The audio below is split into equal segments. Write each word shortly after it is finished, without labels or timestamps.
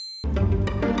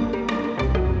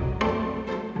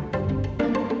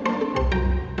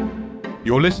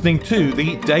You're listening to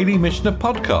the Daily Mishnah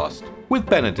Podcast with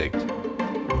Benedict.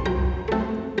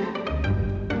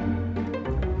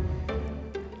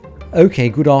 Okay,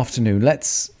 good afternoon.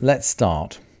 Let's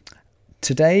start.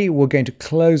 Today we're going to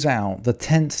close out the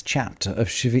 10th chapter of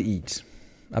Shevi'it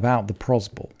about the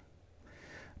prosbul.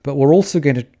 But we're also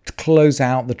going to close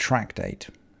out the tractate.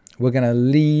 We're going to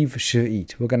leave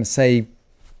Shevi'it. We're going to say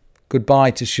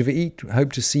goodbye to Shevi'it.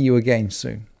 Hope to see you again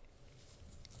soon.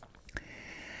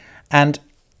 And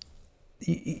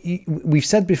we've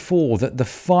said before that the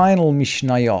final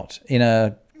Mishnayot in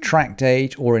a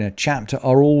tractate or in a chapter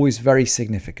are always very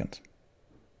significant.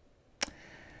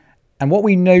 And what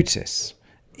we notice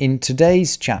in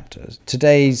today's chapters,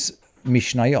 today's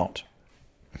Mishnayot,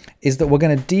 is that we're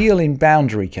going to deal in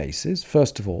boundary cases,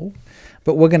 first of all,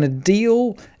 but we're going to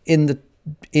deal in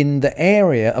the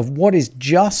area of what is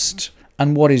just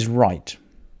and what is right.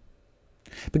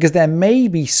 Because there may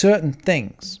be certain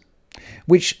things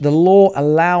which the law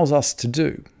allows us to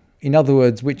do, in other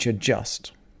words, which are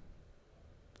just,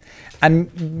 and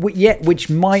yet which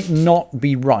might not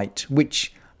be right,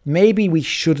 which maybe we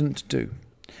shouldn't do.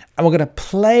 And we're going to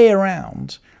play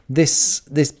around this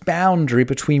boundary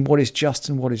between what is just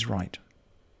and what is right.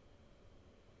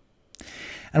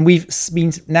 And we've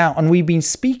been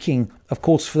speaking, of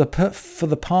course, for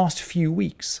the past few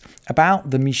weeks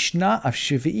about the Mishnah of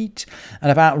Shevi'it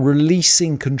and about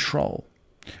releasing control.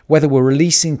 Whether we're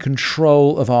releasing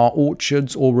control of our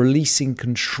orchards or releasing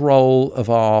control of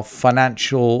our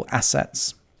financial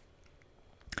assets.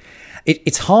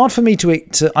 It's hard for me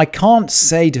I can't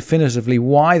say definitively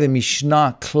why the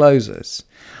Mishnah closes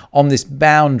on this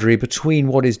boundary between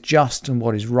what is just and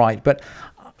what is right. But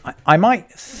I might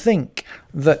think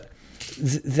that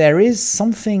there is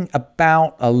something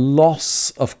about a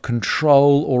loss of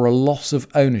control or a loss of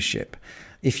ownership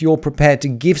if you're prepared to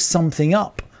give something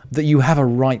up that you have a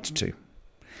right to.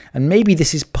 And maybe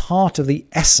this is part of the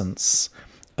essence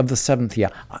of the seventh year.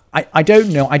 I don't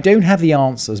know. I don't have the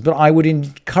answers, but I would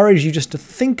encourage you just to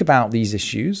think about these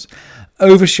issues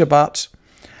over Shabbat,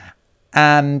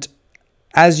 and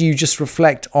as you just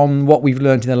reflect on what we've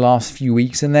learned in the last few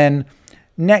weeks. And then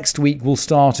next week we'll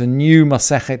start a new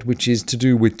Masechet, which is to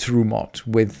do with Terumot,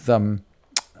 with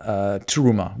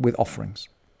Teruma, with offerings.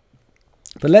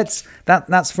 But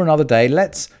that's for another day.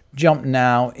 Let's jump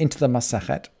now into the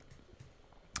Masechet,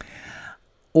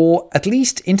 or at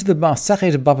least into the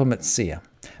Masechet of Baba Metzia,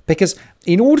 because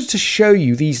in order to show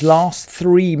you these last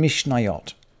three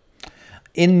Mishnayot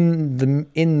in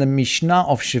the Mishnah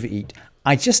of Shevi'it,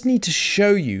 I just need to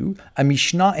show you a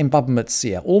Mishnah in Baba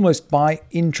Metzia, almost by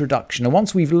introduction. And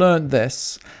once we've learned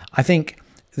this, I think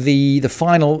the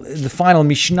final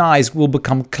Mishnahs will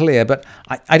become clear, but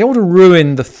I don't want to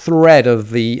ruin the thread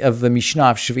of the Mishnah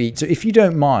of Shevi'it. So if you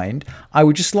don't mind, I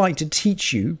would just like to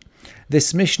teach you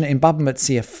this Mishnah in Baba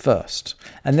Metzia first,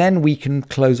 and then we can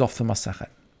close off the Masechet.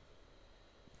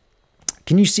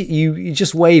 Can you see? You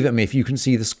just wave at me if you can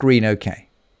see the screen. Okay,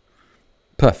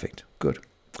 perfect, good.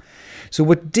 So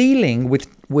we're dealing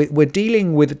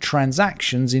with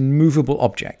transactions in movable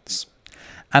objects.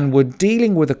 And we're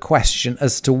dealing with a question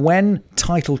as to when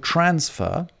title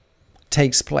transfer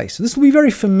takes place. So this will be very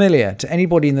familiar to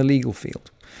anybody in the legal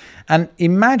field. And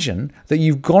imagine that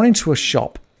you've gone into a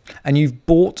shop and you've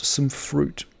bought some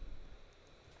fruit.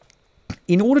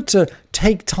 In order to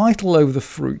take title over the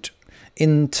fruit,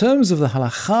 in terms of the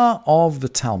halakha of the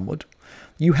Talmud,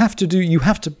 you have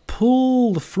to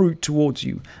pull the fruit towards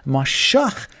you.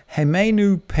 Mashach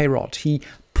hemenu perot. He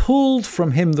pulled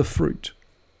from him the fruit.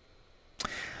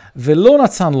 Velo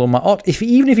natan lo ma'ot,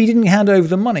 even if he didn't hand over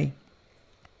the money,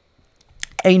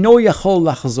 eino yachol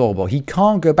lachzor bo, he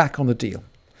can't go back on the deal.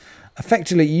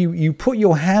 Effectively, you put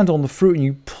your hand on the fruit and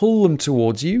you pull them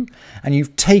towards you, and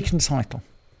you've taken title.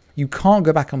 You can't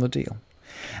go back on the deal.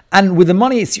 And with the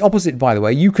money, it's the opposite, by the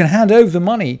way. You can hand over the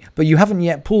money, but you haven't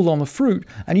yet pulled on the fruit,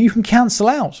 and you can cancel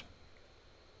out.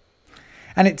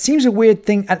 And it seems a weird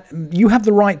thing, and you have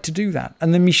the right to do that.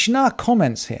 And the Mishnah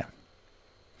comments here.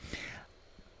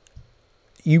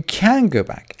 You can go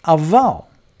back. Aval.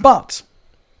 But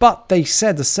they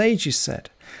said, the sages said,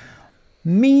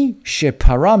 Mi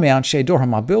shepara me'anshe dor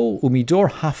hamabil umidor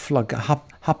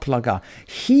haplaga.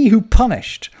 He who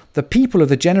punished the people of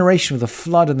the generation of the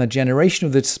flood and the generation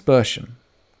of the dispersion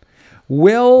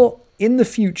will in the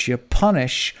future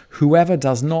punish whoever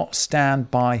does not stand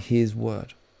by his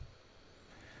word.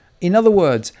 In other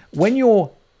words, when you're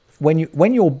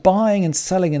buying and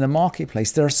selling in the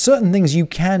marketplace, there are certain things you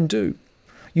can do.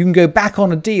 You can go back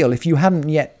on a deal if you haven't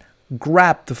yet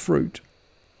grabbed the fruit,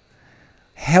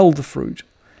 held the fruit.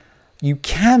 You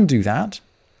can do that,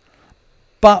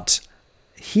 but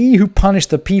He who punished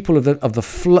the people of the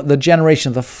flood, the generation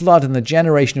of the flood and the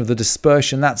generation of the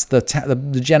dispersion, that's the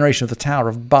generation of the Tower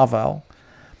of Babel,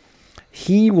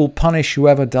 he will punish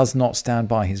whoever does not stand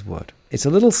by his word. It's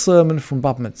a little sermon from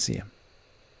Bab Metzia.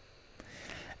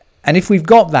 And if we've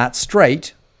got that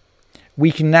straight,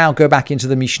 we can now go back into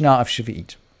the Mishnah of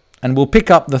Shevi'it. And we'll pick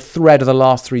up the thread of the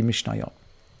last three Mishnayot.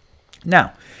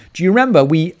 Now, do you remember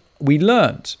we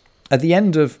learned at the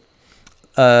end of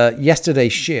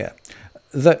yesterday's shir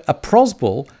that a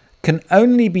prosbul can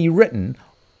only be written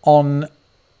on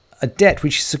a debt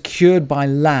which is secured by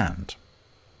land.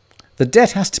 The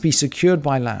debt has to be secured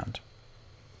by land.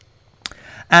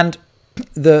 And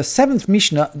the seventh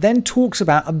Mishnah then talks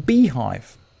about a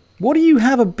beehive. What do you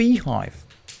have a beehive?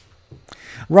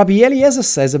 Rabbi Eliezer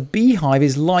says a beehive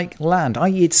is like land,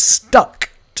 i.e. it's stuck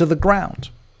to the ground.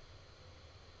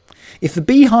 If the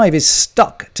beehive is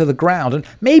stuck to the ground, and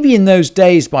maybe in those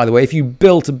days, by the way, if you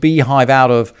built a beehive out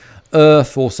of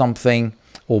earth or something,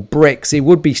 or bricks, it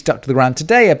would be stuck to the ground.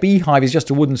 Today, a beehive is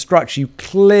just a wooden structure. You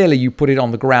put it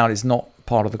on the ground. It's not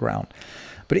part of the ground.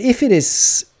 But if it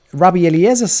is, Rabbi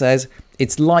Eliezer says,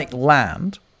 it's like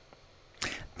land,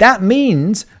 that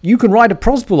means you can write a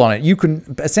prosbul on it. You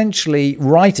can essentially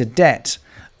write a debt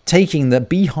taking the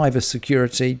beehive as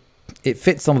security. It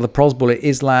fits under the prosbul. It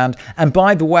is land. And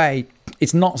by the way,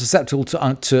 it's not susceptible to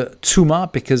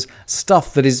tumah, because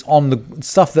stuff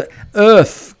that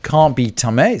earth can't be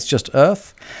tameh. It's just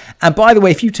earth. And by the way,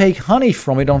 if you take honey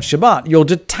from it on Shabbat, you're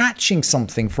detaching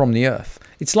something from the earth.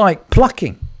 It's like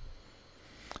plucking.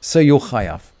 So you're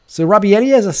chayav. So Rabbi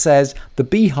Eliezer says the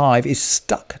beehive is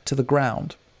stuck to the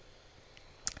ground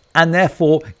and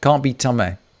therefore can't be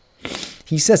tameh.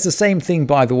 He says the same thing,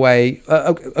 by the way.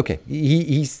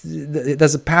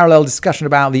 There's a parallel discussion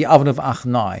about the oven of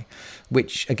Achnai,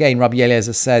 which again Rabbi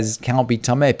Eliezer says can't be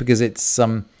tameh because it's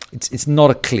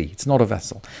not a kli, it's not a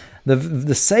vessel.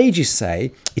 The sages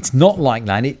say it's not like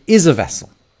land; it is a vessel.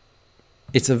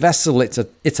 It's a vessel. It's a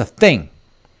thing.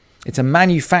 It's a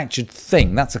manufactured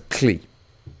thing. That's a kli.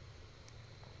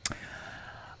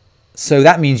 So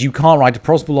that means you can't write a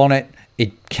prosbul on it.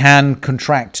 It can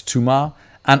contract tumah.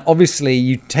 And obviously,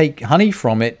 you take honey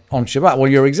from it on Shabbat. Well,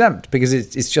 you're exempt because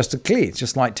it's just a kli. It's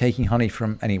just like taking honey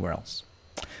from anywhere else.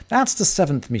 That's the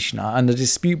seventh Mishnah and the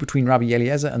dispute between Rabbi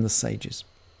Eliezer and the sages.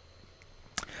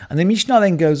 And the Mishnah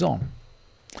then goes on.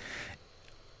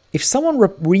 If someone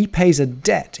repays a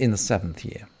debt in the seventh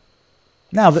year,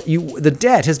 now that the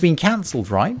debt has been cancelled,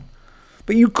 right?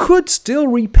 But you could still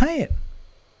repay it.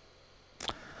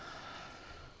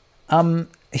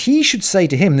 He should say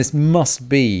to him, this must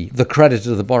be the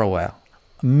creditor of the borrower,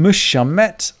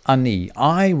 Mushamet ani,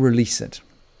 I release it.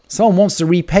 Someone wants to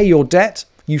repay your debt,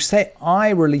 you say,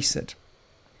 I release it.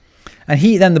 And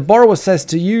then the borrower says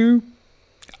to you,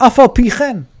 Afal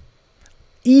pichen,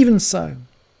 even so.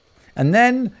 And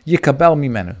then yikabel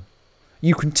mimenu,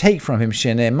 you can take from him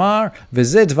shenemar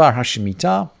v'zedvar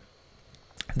hashemita.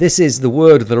 This is the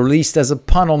word of the release. There's a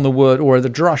pun on the word, or the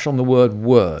drush on the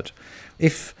word.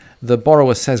 If the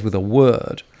borrower says with a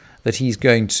word that he's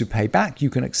going to pay back,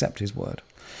 you can accept his word.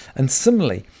 And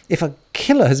similarly, if a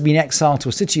killer has been exiled to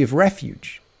a city of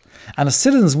refuge and the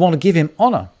citizens want to give him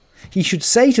honor, he should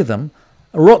say to them,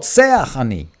 Rotseach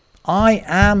ani, I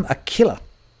am a killer.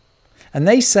 And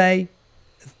they say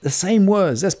the same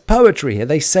words. There's poetry here.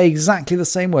 They say exactly the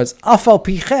same words. Afal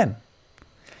pichen.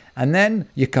 And then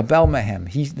yikabel mehem.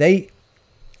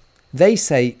 They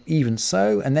say even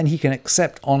so, and then he can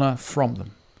accept honor from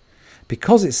them.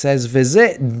 Because it says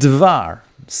vezeh dvar,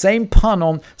 same pun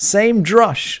on, same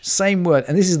drush, same word.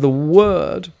 And this is the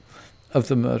word of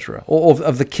the murderer, or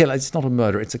of the killer. It's not a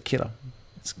murderer, it's a killer.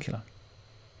 It's a killer.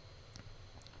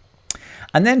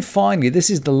 And then finally, this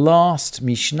is the last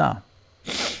Mishnah.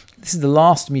 This is the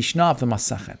last Mishnah of the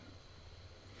Masachet.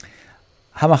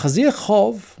 Hamachazir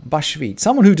chov bashvit,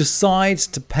 someone who decides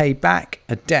to pay back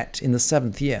a debt in the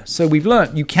seventh year. So we've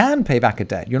learned you can pay back a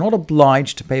debt. You're not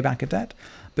obliged to pay back a debt,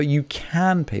 but you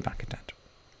can pay back a debt.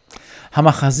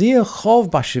 Hamachazir chov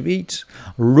bashvit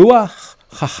ruach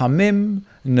chachamim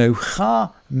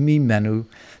nocha mimenu.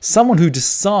 Someone who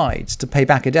decides to pay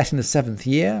back a debt in the seventh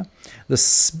year, the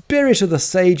spirit of the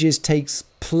sages takes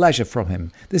pleasure from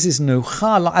him. This is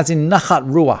nocha, as in nachat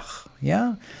ruach.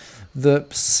 Yeah. The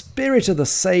spirit of the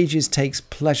sages takes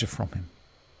pleasure from him.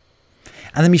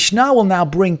 And the Mishnah will now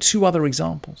bring two other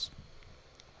examples.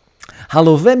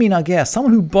 Haloveh min hager,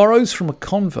 someone who borrows from a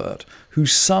convert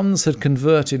whose sons had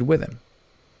converted with him.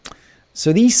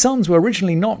 So these sons were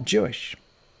originally not Jewish.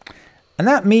 And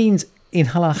that means in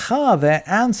halakha their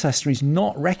ancestry is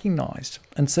not recognized.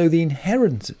 And so the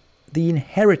inheritance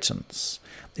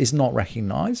is not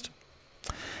recognized.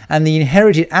 and the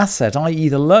inherited asset, i.e.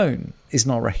 the loan, is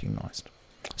not recognized.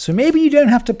 So maybe you don't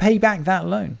have to pay back that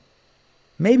loan.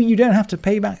 Maybe you don't have to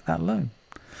pay back that loan.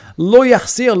 Lo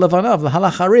yachzir levanav, the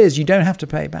halacha is you don't have to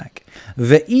pay back.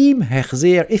 Ve'im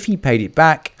hechzir, if he paid it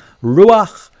back,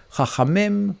 ruach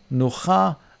chachamim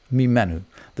nucha mimenu.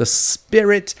 The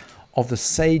spirit of the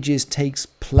sages takes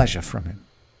pleasure from him.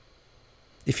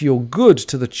 If you're good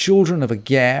to the children of a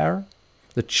ger,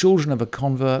 the children of a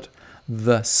convert,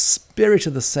 the spirit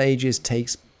of the sages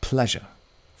takes pleasure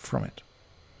from it.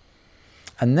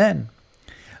 And then,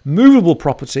 movable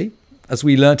property, as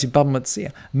we learnt in Bava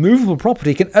Metzia, movable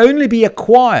property can only be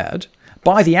acquired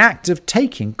by the act of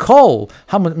taking. Kol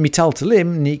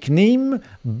mitaltalim niknim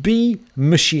bi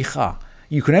meshicha.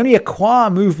 You can only acquire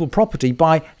movable property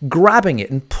by grabbing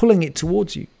it and pulling it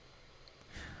towards you.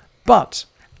 But,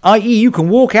 i.e., you can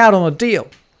walk out on a deal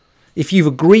if you've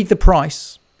agreed the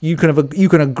price. You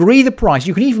can agree the price.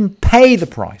 You can even pay the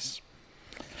price.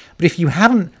 But if you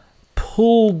haven't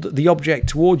pulled the object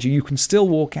towards you, you can still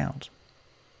walk out.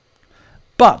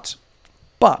 But,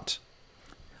 v'chol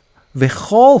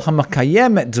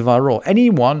hamakayem et dvaro,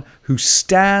 anyone who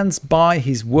stands by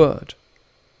his word,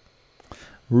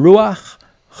 ruach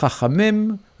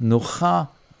chachamim nucha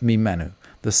mimenu,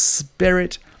 the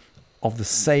spirit of the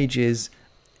sages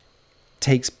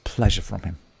takes pleasure from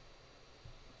him.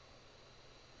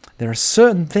 There are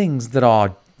certain things that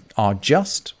are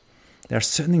just. There are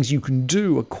certain things you can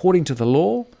do according to the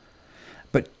law,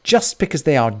 but just because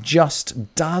they are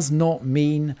just does not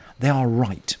mean they are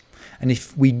right. And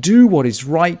if we do what is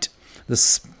right, the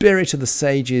spirit of the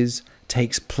sages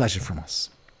takes pleasure from us.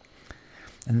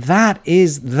 And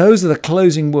those are the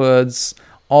closing words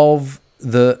of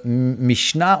the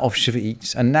Mishnah of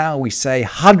Shevi'it. And now we say,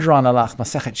 Hadran alach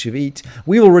Masechet Shevi'it.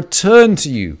 We will return to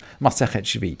you, Masechet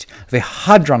Shevi'it.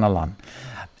 V'hadran alan.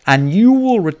 And you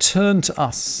will return to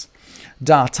us.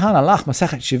 Da'atan alach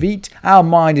Masechet Shevi'it. Our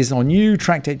mind is on you,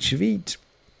 Tractate Shevi'it.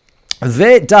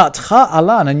 Ve'da'atcha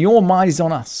alan. And your mind is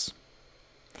on us.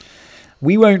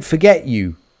 We won't forget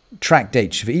you,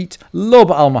 Tractate Shevi'it. Lo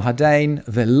ba'alma hadain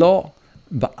ve'lo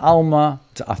ba'alma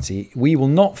ta'ati. We will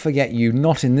not forget you,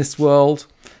 not in this world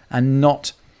and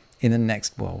not in the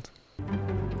next world.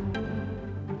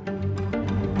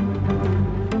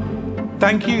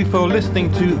 Thank you for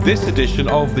listening to this edition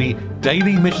of the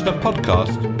Daily Mishnah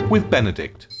Podcast with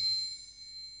Benedict.